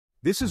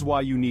This is why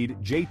you need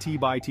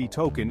JTBIT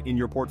token in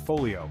your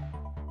portfolio.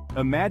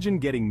 Imagine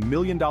getting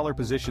million-dollar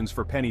positions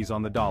for pennies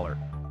on the dollar.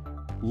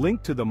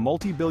 Linked to the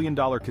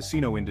multi-billion-dollar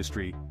casino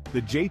industry,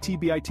 the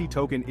JTBIT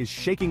token is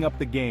shaking up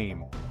the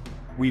game.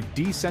 We've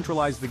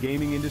decentralized the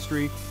gaming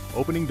industry,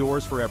 opening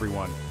doors for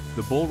everyone.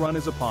 The bull run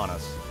is upon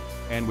us.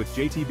 And with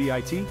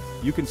JTBIT,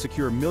 you can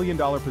secure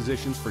million-dollar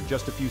positions for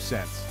just a few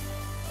cents.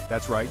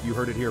 That's right, you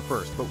heard it here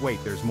first, but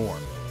wait, there's more.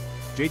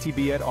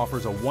 JTBIT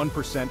offers a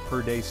 1%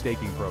 per day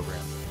staking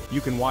program. You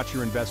can watch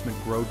your investment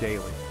grow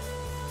daily.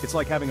 It's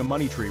like having a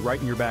money tree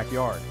right in your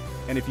backyard.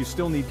 And if you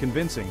still need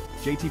convincing,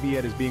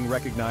 JTBIT is being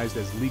recognized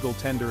as legal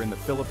tender in the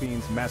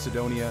Philippines,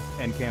 Macedonia,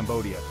 and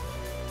Cambodia.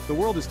 The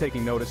world is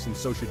taking notice, and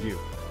so should you.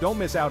 Don't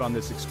miss out on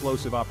this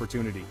explosive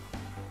opportunity.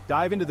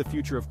 Dive into the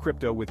future of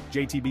crypto with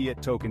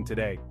JTBIT token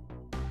today.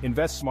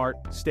 Invest smart,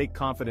 stake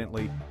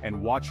confidently,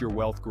 and watch your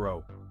wealth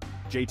grow.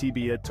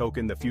 JTBIT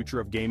token, the future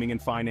of gaming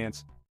and finance.